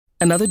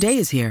Another day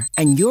is here,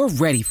 and you're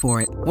ready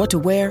for it. What to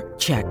wear?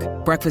 Check.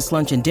 Breakfast,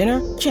 lunch, and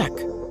dinner? Check.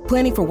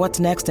 Planning for what's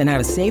next and how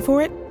to save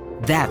for it?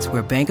 That's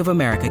where Bank of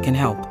America can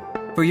help.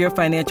 For your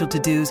financial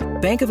to-dos,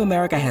 Bank of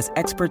America has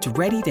experts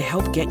ready to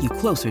help get you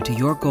closer to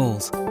your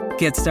goals.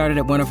 Get started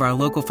at one of our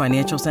local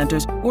financial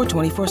centers or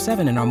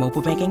 24/7 in our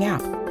mobile banking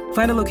app.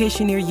 Find a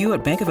location near you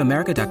at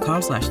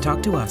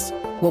bankofamerica.com/talktous.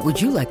 What would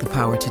you like the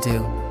power to do?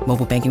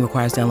 Mobile banking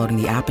requires downloading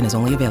the app and is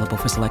only available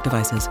for select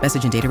devices.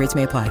 Message and data rates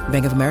may apply.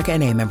 Bank of America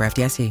N.A., member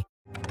FDIC.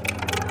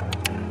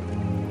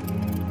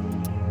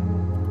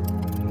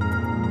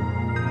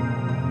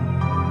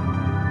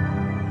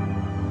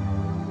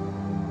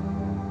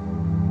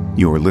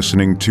 You're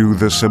listening to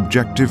The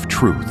Subjective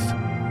Truth,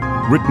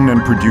 written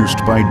and produced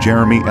by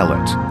Jeremy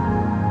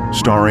Ellett,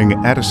 starring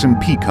Addison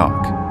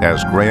Peacock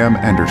as Graham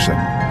Anderson.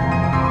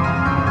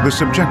 The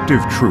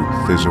Subjective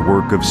Truth is a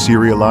work of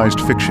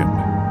serialized fiction.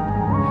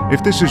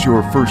 If this is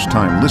your first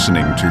time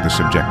listening to The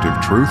Subjective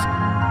Truth,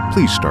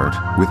 please start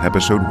with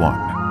Episode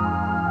 1.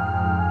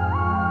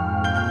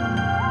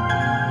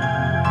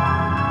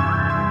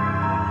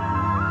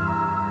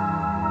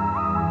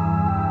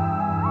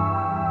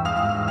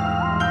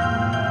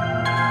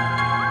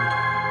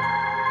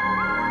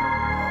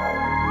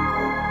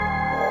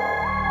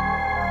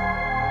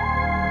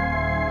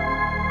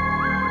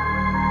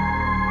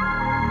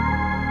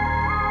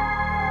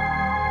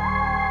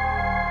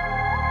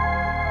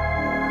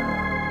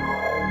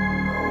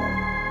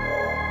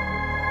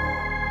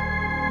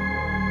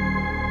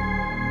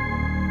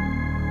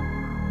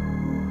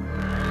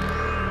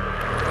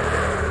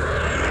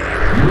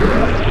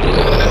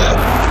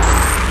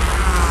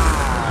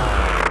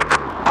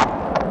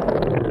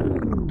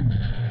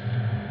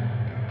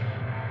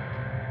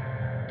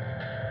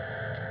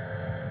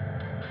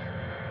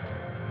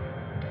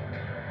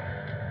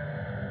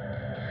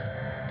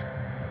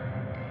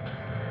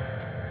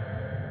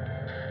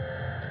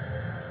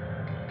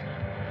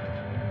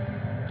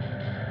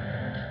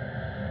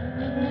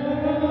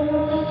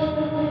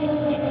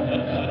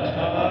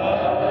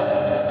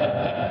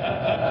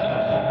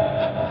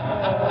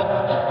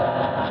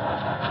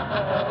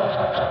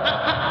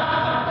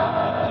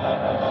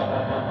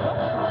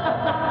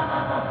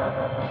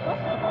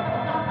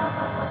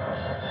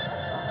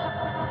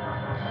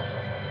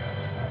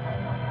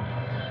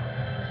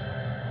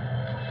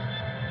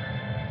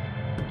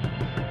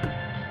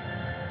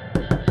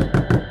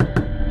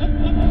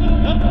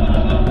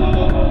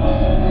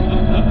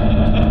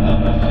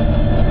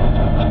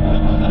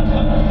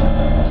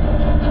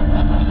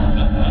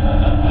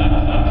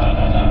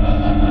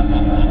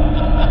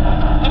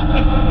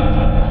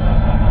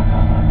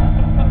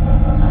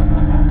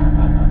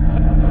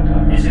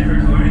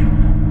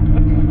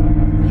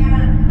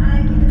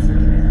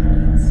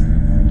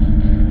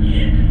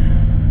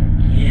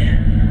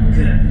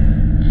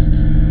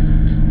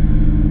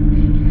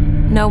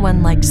 No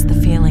one likes the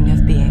feeling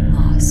of being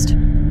lost.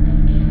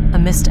 A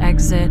missed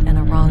exit and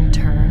a wrong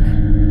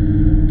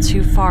turn.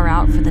 Too far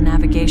out for the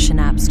navigation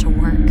apps to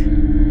work.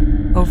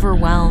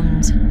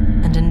 Overwhelmed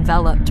and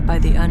enveloped by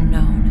the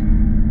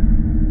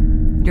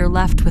unknown. You're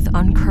left with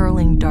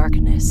uncurling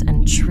darkness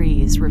and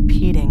trees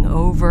repeating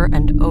over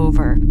and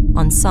over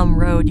on some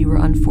road you were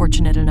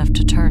unfortunate enough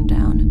to turn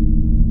down.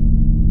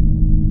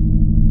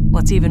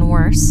 What's even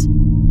worse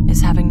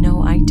is having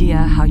no idea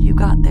how you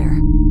got there.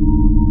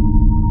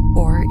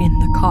 Or in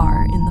the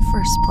car in the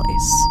first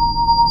place.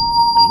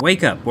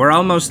 Wake up, we're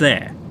almost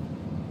there.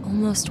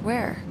 Almost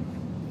where?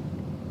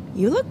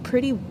 You look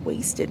pretty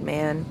wasted,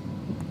 man.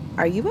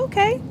 Are you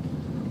okay?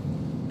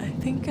 I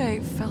think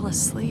I fell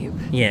asleep.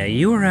 Yeah,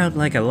 you were out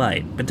like a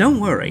light, but don't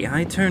worry,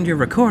 I turned your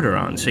recorder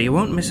on so you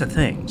won't miss a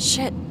thing.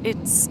 Shit,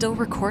 it's still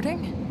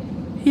recording?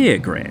 Here,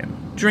 Graham,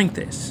 drink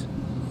this.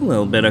 A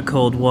little bit of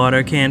cold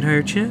water can't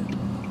hurt you.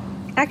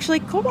 Actually,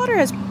 cold water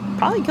has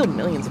probably killed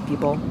millions of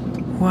people.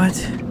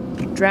 What?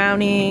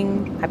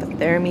 Drowning,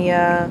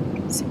 hypothermia,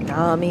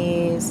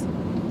 tsunamis,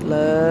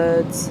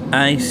 floods.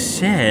 I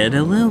said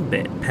a little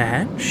bit,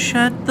 Pat.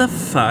 Shut the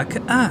fuck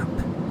up.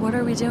 What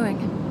are we doing?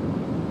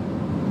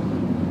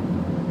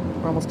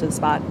 We're almost to the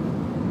spot.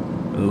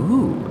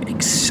 Ooh,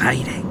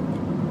 exciting.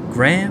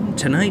 Graham,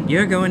 tonight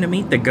you're going to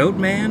meet the Goat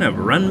Man of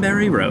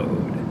Runberry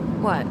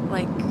Road. What,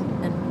 like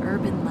an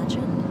urban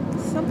legend?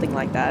 Something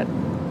like that.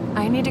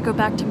 I need to go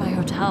back to my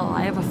hotel.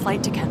 I have a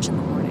flight to catch in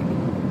the morning.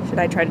 Should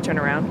I try to turn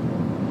around?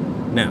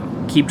 No,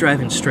 keep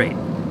driving straight.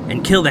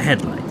 And kill the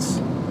headlights.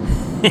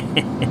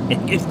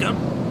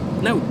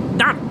 No,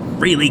 not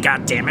really,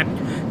 goddammit.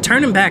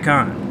 Turn them back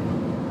on.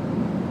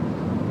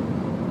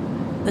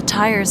 The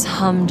tires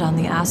hummed on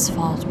the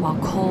asphalt while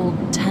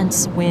cold,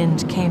 tense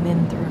wind came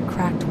in through a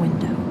cracked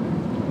window.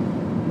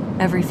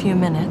 Every few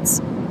minutes,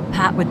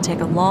 Pat would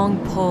take a long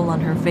pull on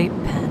her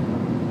vape pen,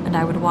 and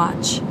I would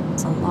watch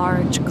as a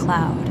large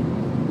cloud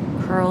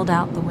curled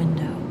out the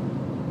window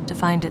to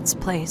find its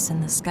place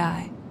in the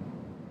sky.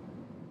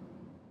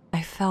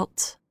 I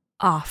felt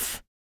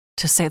off,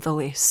 to say the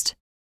least.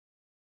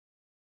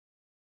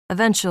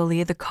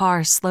 Eventually, the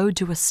car slowed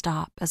to a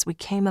stop as we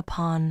came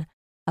upon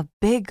a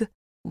big,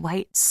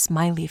 white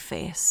smiley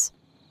face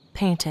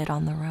painted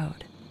on the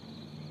road.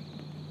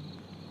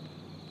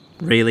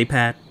 Really,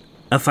 Pat?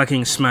 A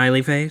fucking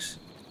smiley face?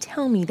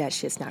 Tell me that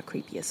shit's not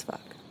creepy as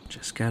fuck.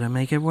 Just gotta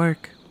make it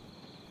work.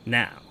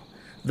 Now,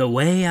 the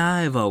way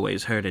I've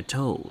always heard it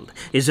told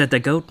is that the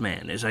Goat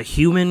Man is a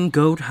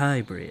human-goat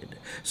hybrid,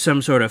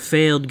 some sort of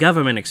failed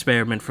government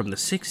experiment from the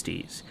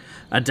 60s.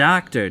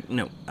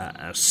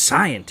 A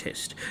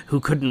scientist who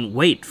couldn't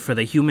wait for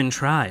the human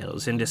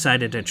trials and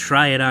decided to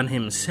try it on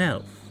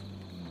himself.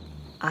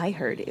 I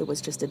heard it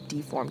was just a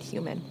deformed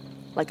human,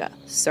 like a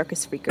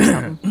circus freak or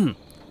something.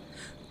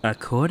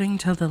 According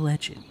to the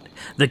legend,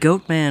 the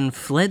Goat Man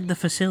fled the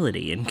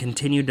facility and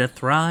continued to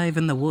thrive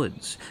in the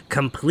woods,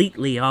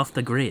 completely off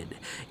the grid,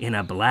 in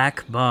a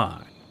black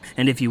barn.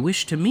 And if you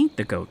wish to meet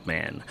the Goat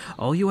Man,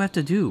 all you have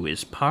to do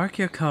is park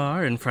your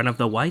car in front of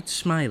the white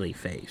smiley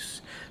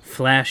face,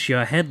 flash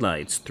your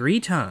headlights 3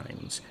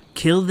 times,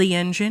 kill the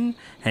engine,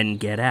 and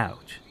get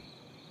out.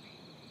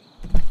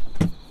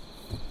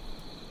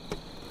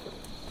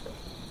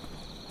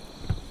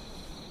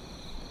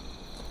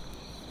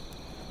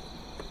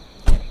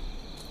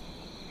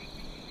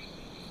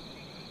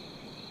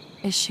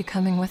 Is she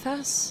coming with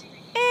us?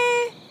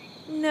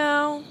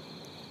 No.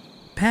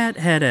 Pat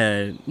had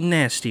a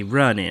nasty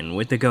run-in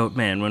with the Goat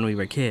Man when we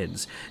were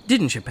kids.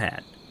 Didn't you,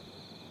 Pat?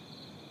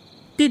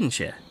 Didn't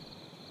you?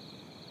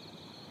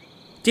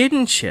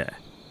 Didn't you?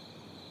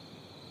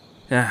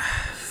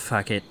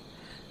 Fuck it.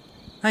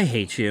 I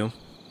hate you.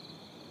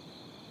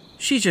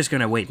 She's just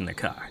gonna wait in the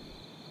car.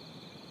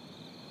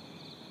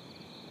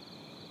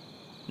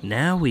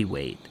 Now we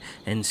wait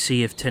and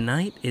see if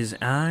tonight is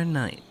our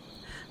night.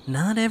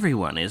 Not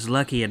everyone is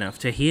lucky enough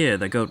to hear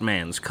the Goat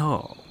Man's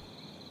call.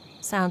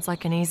 Sounds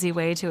like an easy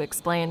way to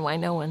explain why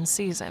no one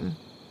sees him.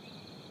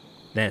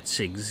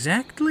 That's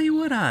exactly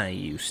what I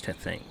used to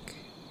think.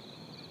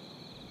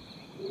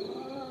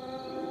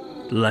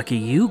 Lucky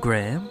you,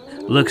 Graham.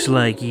 Looks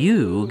like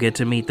you get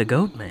to meet the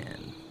Goat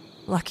Man.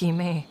 Lucky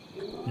me.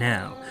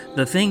 Now,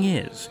 the thing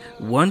is,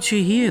 once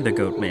you hear the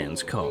Goat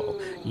Man's call,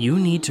 you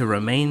need to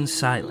remain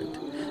silent.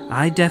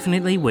 I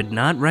definitely would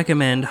not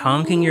recommend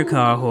honking your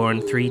car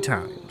horn 3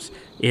 times.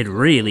 It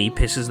really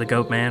pisses the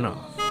Goat Man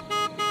off.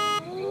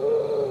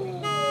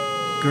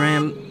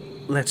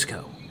 Graham, let's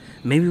go.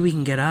 Maybe we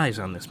can get eyes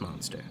on this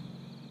monster.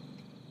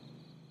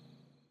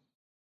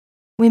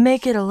 We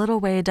make it a little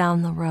way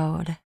down the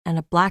road, and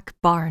a black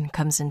barn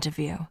comes into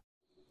view.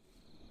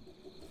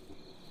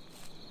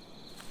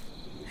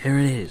 Here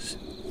it is.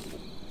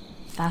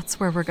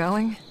 That's where we're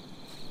going?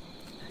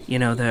 You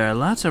know, there are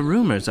lots of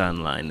rumors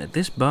online that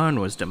this barn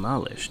was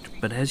demolished,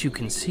 but as you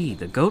can see,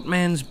 the Goat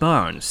Man's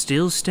barn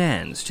still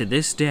stands to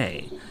this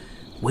day,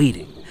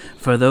 waiting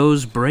for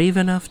those brave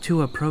enough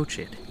to approach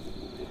it.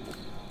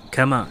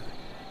 Come on.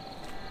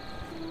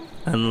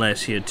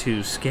 Unless you're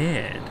too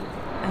scared.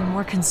 I'm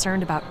more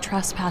concerned about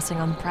trespassing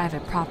on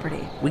private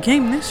property. We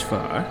came this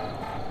far.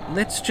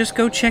 Let's just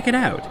go check it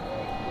out.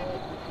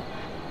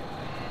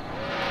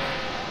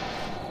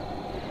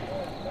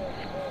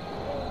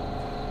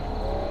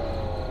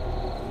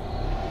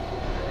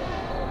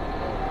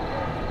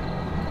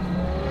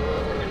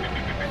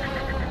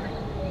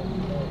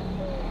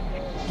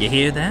 You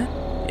hear that?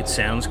 It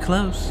sounds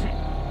close.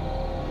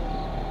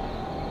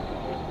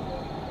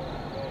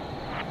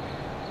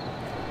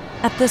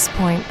 At this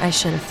point, I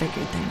should have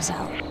figured things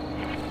out.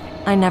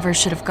 I never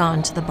should have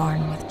gone to the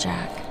barn with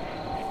Jack.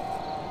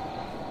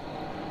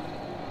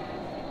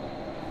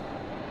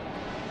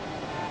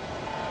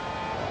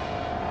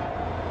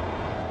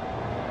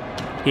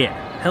 Here,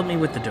 help me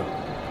with the door.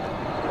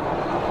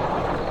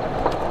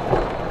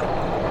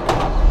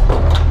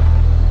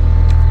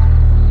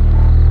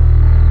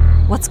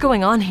 What's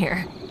going on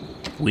here?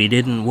 We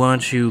didn't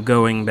want you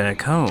going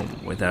back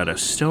home without a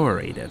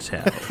story to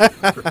tell.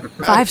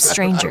 5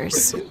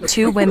 strangers,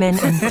 2 women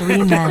and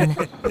 3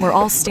 men, were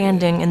all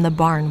standing in the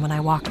barn when I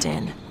walked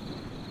in.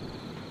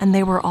 And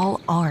they were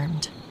all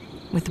armed,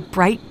 with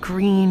bright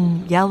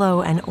green,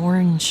 yellow, and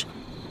orange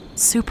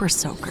super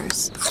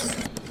soakers,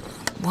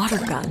 water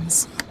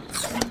guns.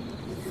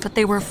 But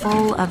they were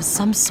full of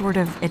some sort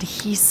of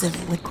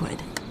adhesive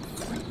liquid.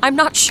 I'm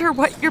not sure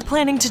what you're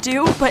planning to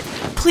do, but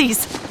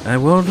please. I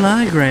won't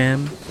lie,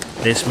 Graham.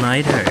 This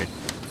might hurt.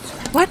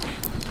 What?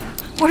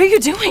 What are you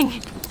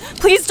doing?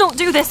 Please don't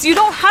do this. You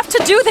don't have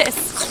to do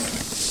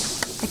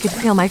this. I could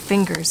feel my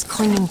fingers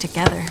clinging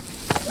together,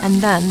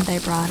 and then they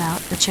brought out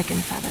the chicken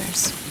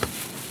feathers.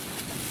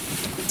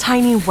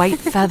 Tiny white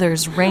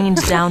feathers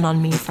rained down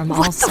on me from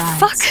all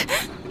sides. What the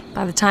fuck?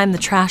 By the time the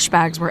trash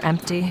bags were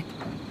empty,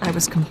 I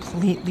was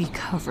completely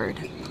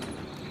covered.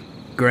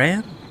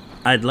 Graham,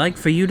 I'd like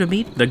for you to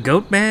meet the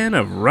Goat Man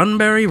of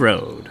Runbury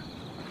Road.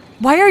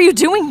 Why are you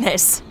doing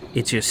this?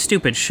 It's your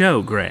stupid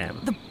show,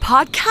 Graham. The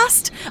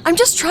podcast? I'm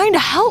just trying to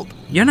help.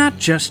 You're not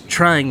just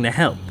trying to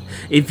help.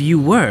 If you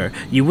were,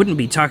 you wouldn't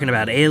be talking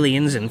about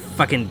aliens and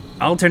fucking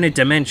alternate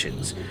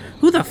dimensions.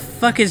 Who the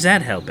fuck is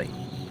that helping?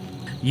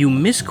 You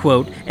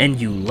misquote and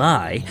you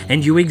lie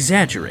and you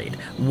exaggerate.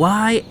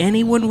 Why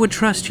anyone would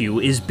trust you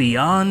is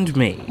beyond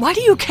me. Why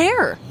do you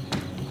care?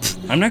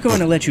 I'm not going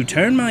to let you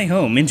turn my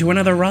home into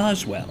another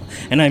Roswell,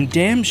 and I'm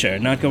damn sure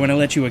not going to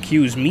let you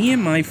accuse me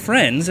and my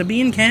friends of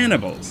being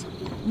cannibals.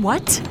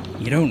 What?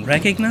 You don't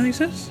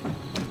recognize us?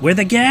 We're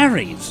the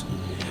Garys.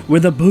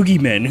 We're the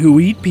boogeymen who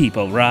eat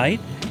people,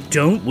 right?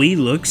 Don't we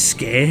look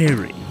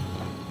scary?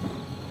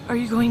 Are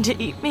you going to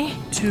eat me?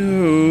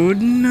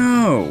 Dude,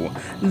 no.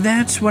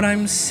 That's what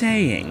I'm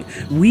saying.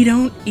 We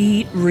don't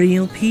eat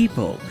real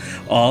people.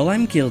 All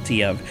I'm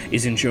guilty of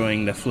is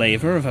enjoying the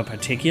flavor of a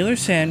particular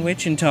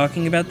sandwich and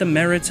talking about the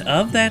merits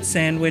of that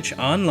sandwich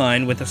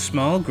online with a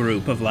small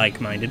group of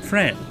like-minded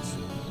friends.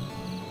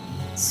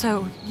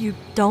 So, you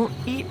don't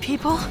eat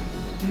people?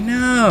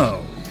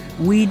 No,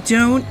 we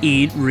don't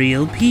eat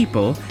real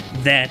people.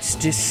 That's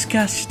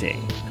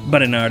disgusting.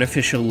 But an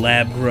artificial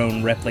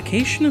lab-grown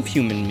replication of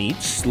human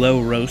meat,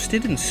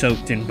 slow-roasted and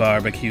soaked in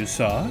barbecue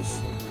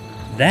sauce,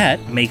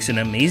 that makes an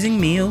amazing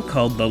meal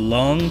called the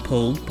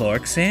long-pulled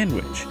pork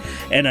sandwich.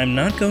 And I'm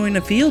not going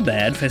to feel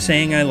bad for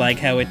saying I like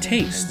how it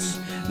tastes.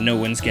 No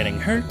one's getting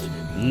hurt,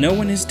 no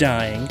one is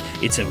dying.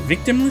 It's a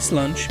victimless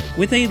lunch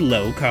with a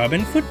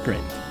low-carbon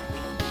footprint.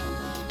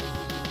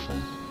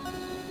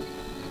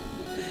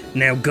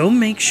 Now go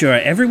make sure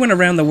everyone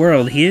around the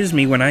world hears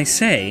me when I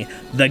say,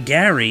 the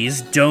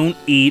Garys don't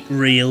eat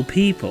real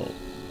people.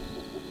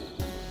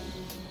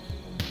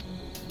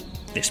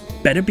 This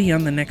better be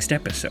on the next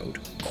episode.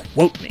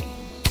 Quote me.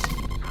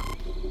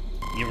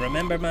 You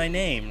remember my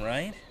name,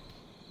 right?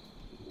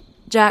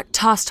 Jack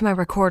tossed my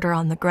recorder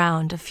on the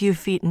ground a few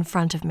feet in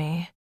front of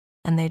me,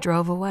 and they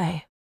drove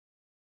away,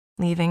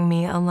 leaving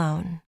me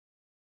alone,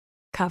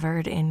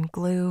 covered in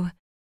glue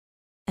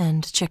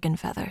and chicken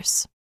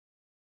feathers.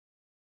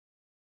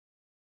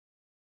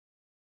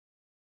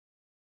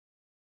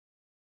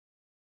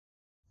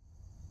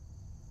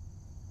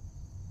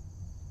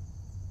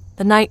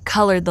 The night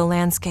colored the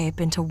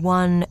landscape into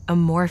one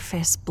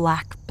amorphous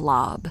black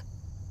blob.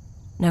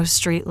 No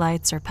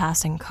streetlights or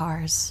passing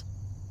cars.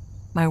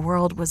 My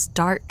world was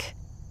dark,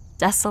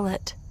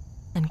 desolate,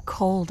 and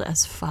cold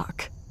as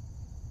fuck.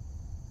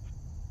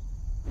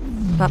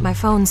 But my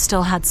phone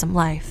still had some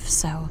life,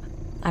 so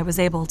I was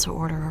able to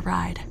order a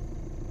ride.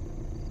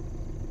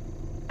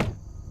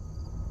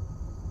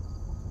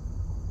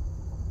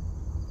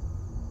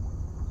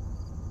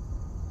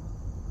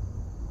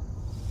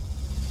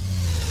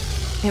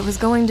 It was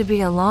going to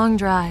be a long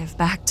drive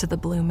back to the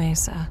Blue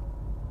Mesa,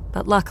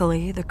 but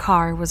luckily the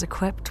car was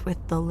equipped with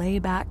the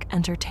layback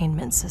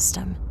entertainment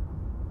system.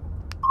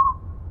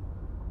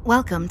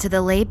 Welcome to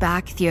the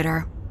Layback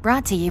Theater,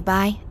 brought to you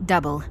by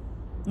Double.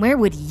 Where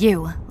would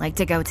you like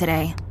to go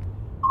today?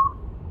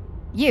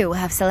 You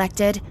have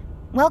selected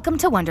Welcome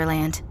to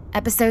Wonderland,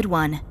 Episode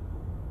 1.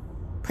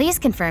 Please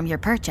confirm your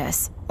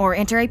purchase or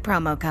enter a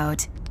promo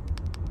code.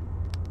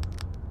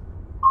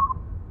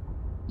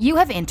 You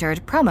have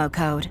entered promo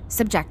code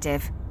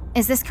Subjective.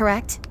 Is this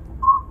correct?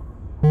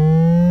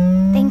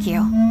 Thank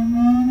you.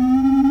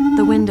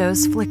 The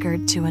windows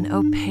flickered to an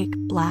opaque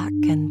black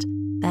and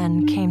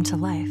then came to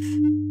life,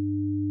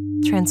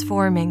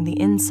 transforming the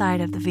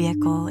inside of the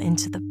vehicle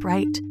into the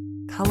bright,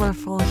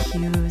 colorful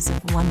hues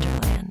of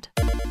Wonderland.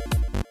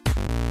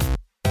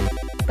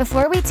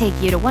 Before we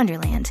take you to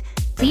Wonderland,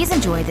 please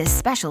enjoy this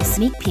special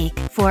sneak peek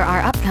for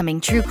our upcoming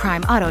true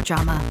crime auto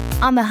drama,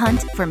 On the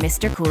Hunt for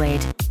Mr.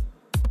 Kool-Aid.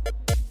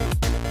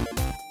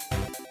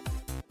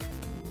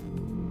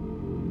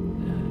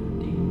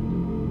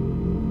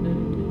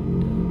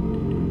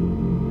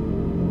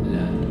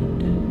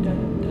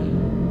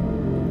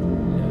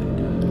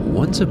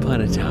 Once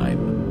upon a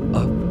time,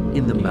 up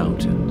in the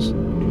mountains,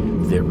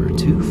 there were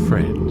two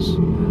friends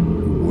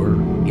who were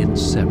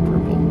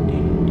inseparable.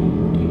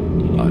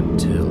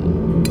 Until...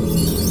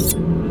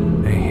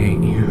 I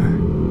hate you.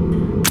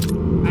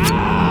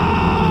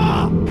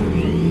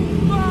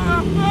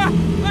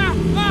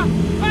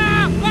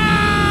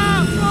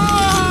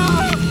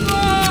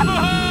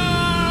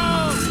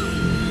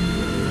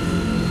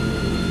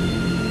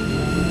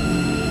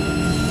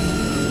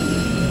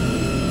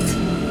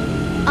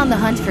 On the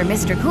Hunt for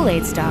Mr.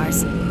 Kool-Aid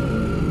stars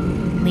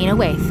Lena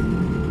Waithe,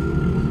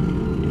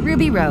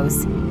 Ruby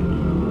Rose,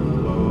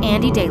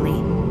 Andy Daly,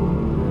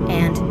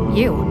 and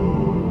you.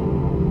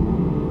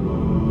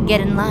 Get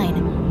in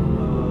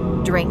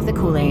line. Drink the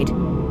Kool-Aid.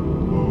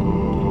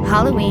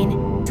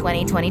 Halloween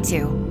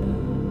 2022.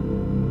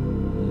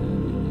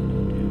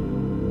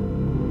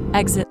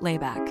 Exit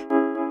layback.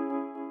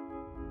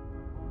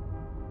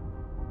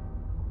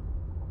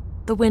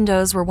 The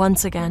windows were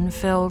once again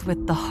filled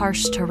with the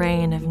harsh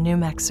terrain of New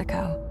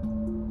Mexico.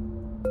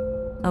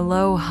 A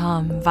low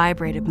hum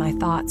vibrated my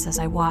thoughts as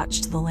I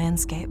watched the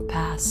landscape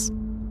pass.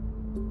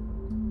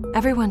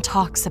 Everyone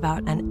talks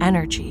about an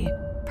energy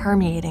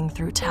permeating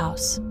through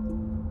Taos,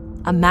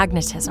 a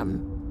magnetism,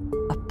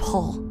 a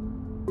pull.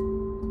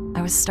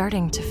 I was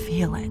starting to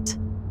feel it.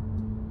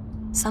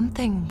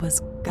 Something was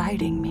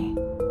guiding me,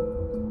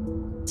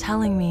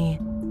 telling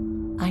me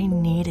I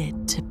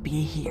needed to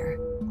be here.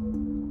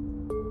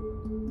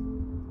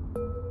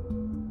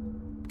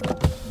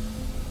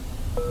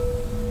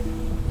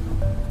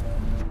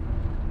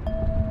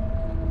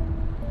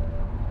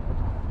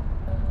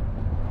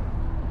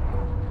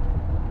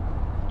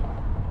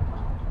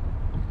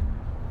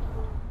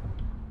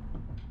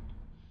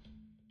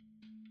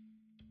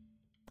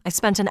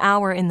 spent an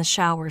hour in the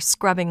shower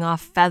scrubbing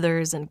off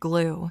feathers and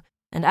glue,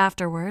 and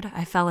afterward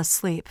I fell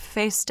asleep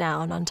face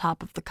down on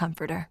top of the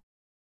comforter.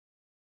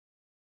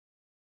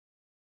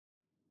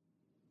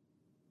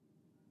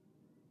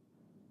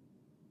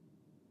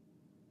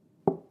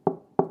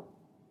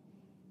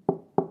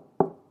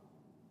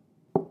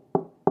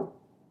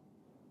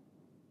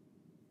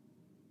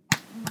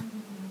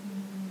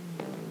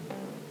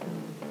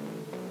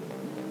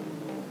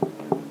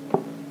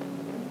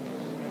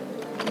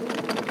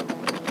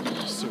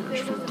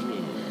 Search for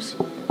clues.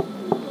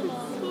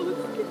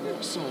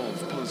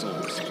 Solve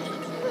puzzles.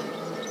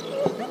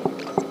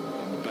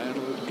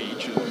 Battle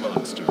ancient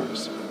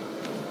monsters.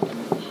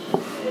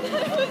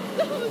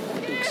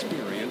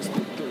 Experience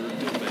the third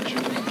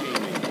dimension of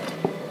gaming.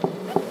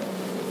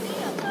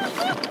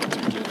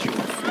 To get your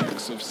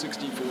fix of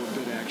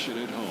 64-bit action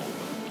at home,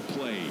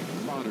 play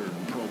Modern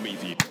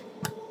Prometheus.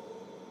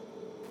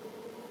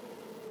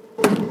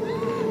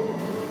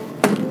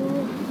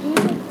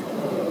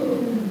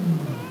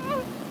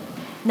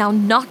 Now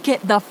knock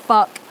it the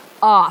fuck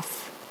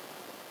off.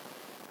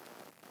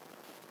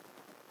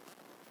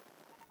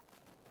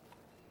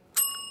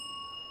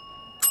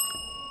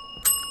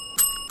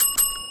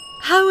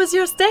 How was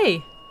your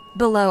stay?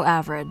 Below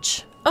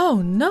average.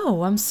 Oh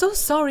no, I'm so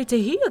sorry to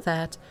hear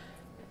that.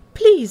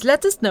 Please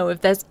let us know if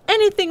there's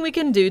anything we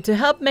can do to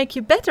help make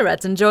you better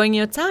at enjoying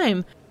your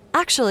time.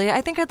 Actually,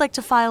 I think I'd like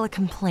to file a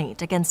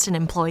complaint against an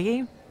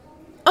employee.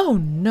 Oh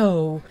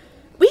no,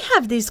 we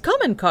have these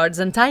comment cards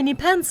and tiny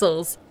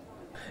pencils.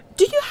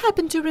 Do you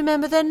happen to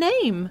remember their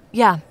name?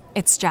 Yeah,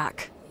 it's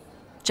Jack.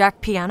 Jack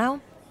Piano?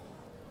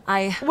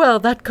 Well,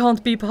 that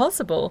can't be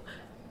possible.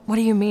 What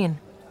do you mean?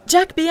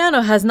 Jack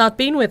Piano has not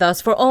been with us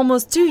for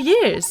almost 2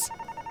 years.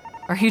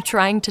 Are you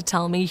trying to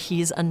tell me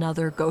he's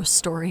another ghost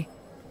story?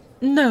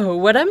 No,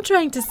 what I'm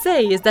trying to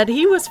say is that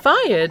he was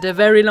fired a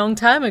very long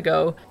time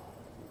ago.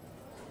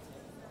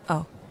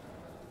 Oh.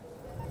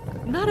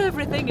 Not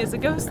everything is a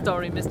ghost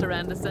story, Mr.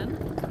 Anderson.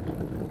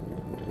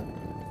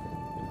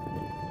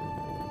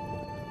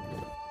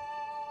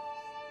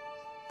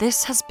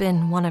 This has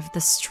been one of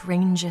the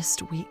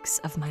strangest weeks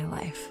of my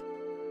life.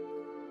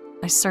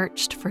 I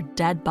searched for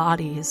dead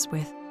bodies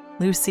with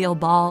Lucille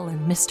Ball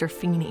and Mr.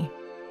 Feeney.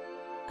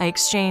 I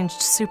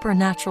exchanged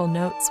supernatural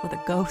notes with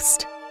a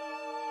ghost.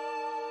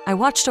 I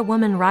watched a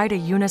woman ride a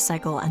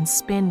unicycle and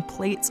spin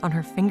plates on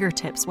her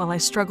fingertips while I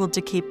struggled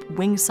to keep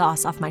wing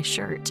sauce off my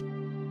shirt.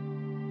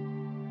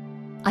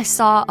 I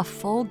saw a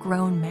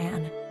full-grown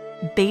man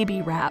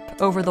baby rap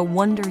over the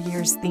Wonder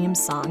Years theme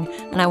song,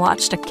 and I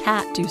watched a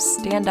cat do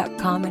stand-up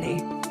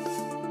comedy.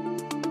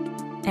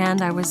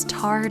 And I was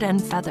tarred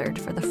and feathered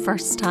for the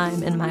first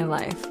time in my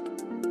life.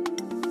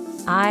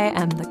 I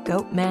am the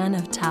goat man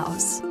of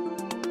Taos,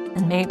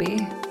 and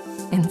maybe,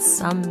 in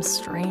some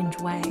strange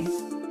way,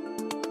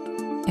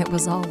 it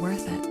was all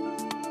worth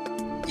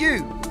it.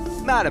 You,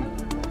 madam,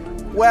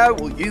 where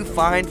will you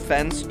find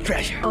Fenn's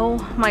treasure? Oh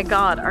my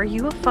god, are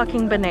you a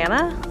fucking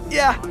banana?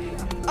 Yeah,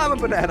 I'm a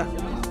banana.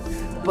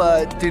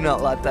 But do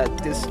not let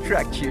that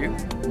distract you.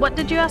 What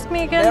did you ask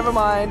me again? Never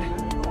mind.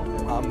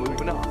 I'm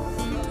moving on.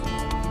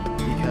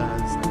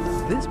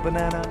 Because this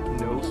banana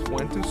knows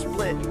when to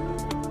split.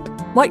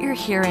 What you're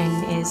hearing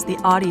is the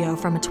audio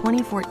from a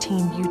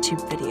 2014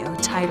 YouTube video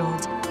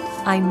titled,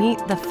 I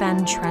Meet the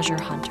Fenn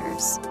Treasure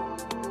Hunters.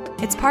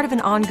 It's part of an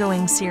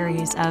ongoing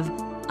series of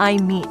I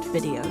Meet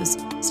videos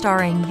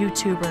starring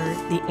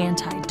YouTuber The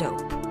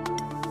Anti-Dope.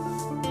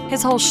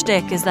 His whole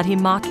shtick is that he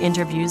mock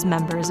interviews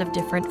members of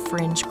different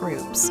fringe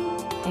groups,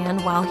 and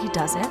while he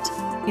does it,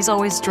 he's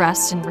always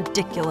dressed in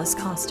ridiculous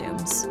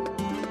costumes.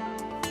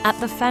 At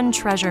the Fenn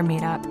Treasure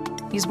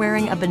meetup, he's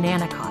wearing a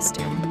banana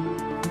costume.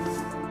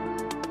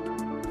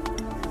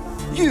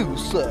 You,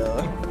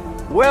 sir,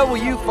 where will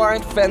you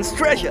find Fenn's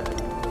treasure?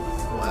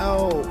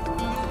 Well,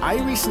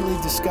 I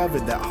recently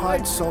discovered that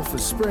hot sulfur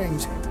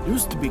springs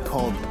used to be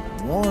called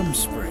Warm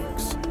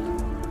Springs.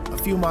 A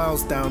few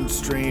miles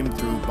downstream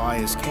through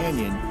Byers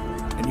Canyon,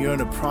 and you're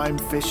in a prime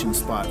fishing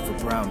spot for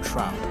brown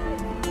trout.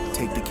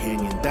 Take the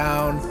canyon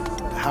down,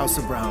 the house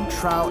of brown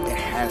trout, it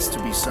has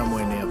to be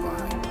somewhere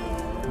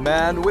nearby.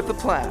 Man with a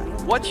plan.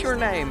 What's your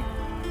name?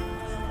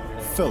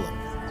 Philip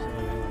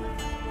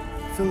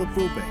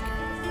Brubaker.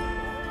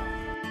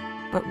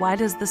 But why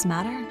does this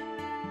matter?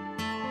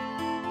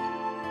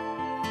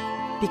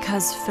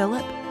 Because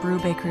Philip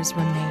Brubaker's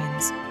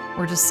remains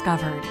were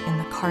discovered in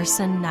the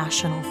Carson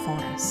National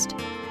Forest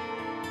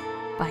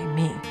by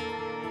me.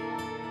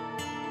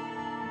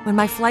 When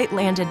my flight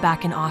landed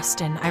back in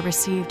Austin, I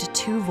received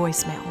 2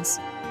 voicemails.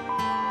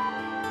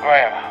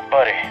 Graham,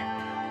 buddy,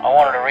 I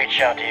wanted to reach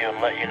out to you and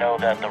let you know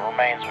that the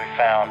remains we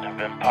found have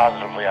been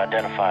positively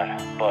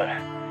identified, but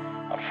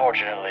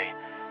unfortunately,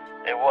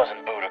 it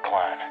wasn't Buddha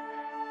Klein.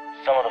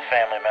 Some of the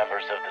family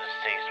members of the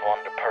deceased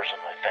wanted to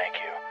personally thank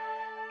you.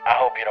 I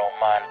hope you don't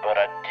mind, but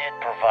I did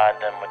provide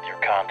them with your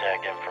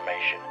contact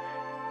information.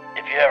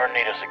 If you ever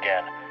need us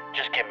again,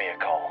 just give me a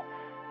call.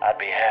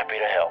 I'd be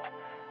happy to help.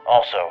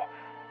 Also,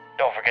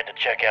 don't forget to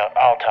check out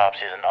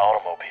Autopsies and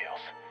Automobiles.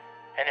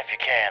 And if you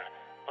can,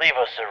 leave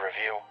us a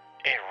review.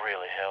 It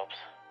really helps.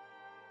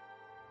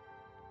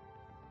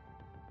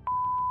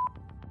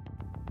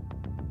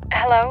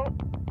 Hello?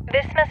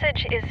 This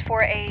message is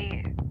for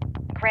a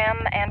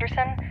Graham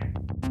Anderson.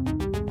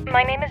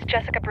 My name is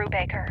Jessica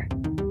Brubaker.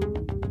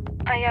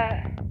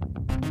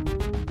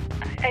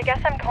 I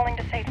guess I'm calling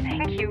to say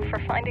thank you for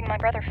finding my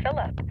brother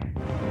Philip.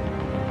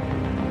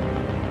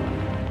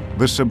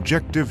 The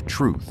Subjective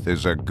Truth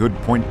is a Good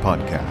Point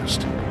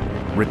podcast,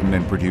 written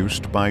and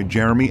produced by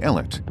Jeremy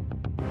Ellett.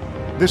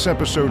 This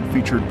episode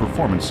featured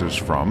performances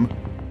from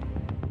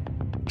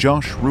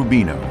Josh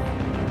Rubino,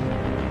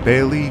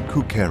 Bailey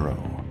Cuquero,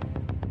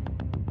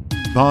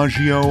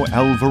 Baggio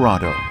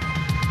Alvarado,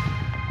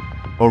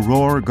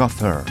 Aurore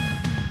Gother,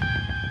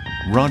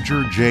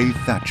 Roger J.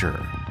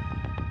 Thatcher,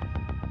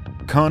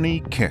 Connie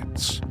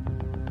Kitts,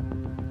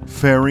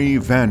 Ferry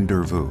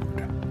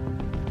Vandervood,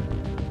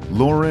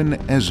 Lauren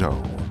Ezzo,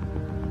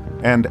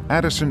 and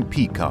Addison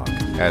Peacock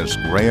as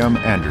Graham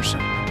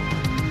Anderson.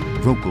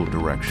 Vocal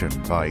direction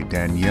by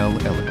Danielle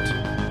Ellett.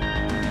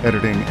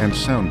 Editing and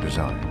sound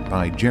design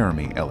by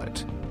Jeremy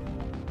Ellett.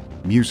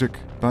 Music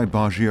by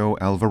Baggio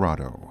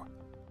Alvarado.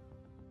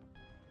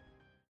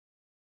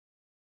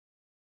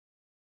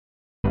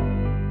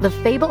 The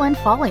Fable and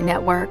Folly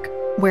Network,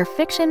 where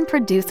fiction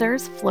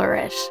producers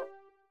flourish.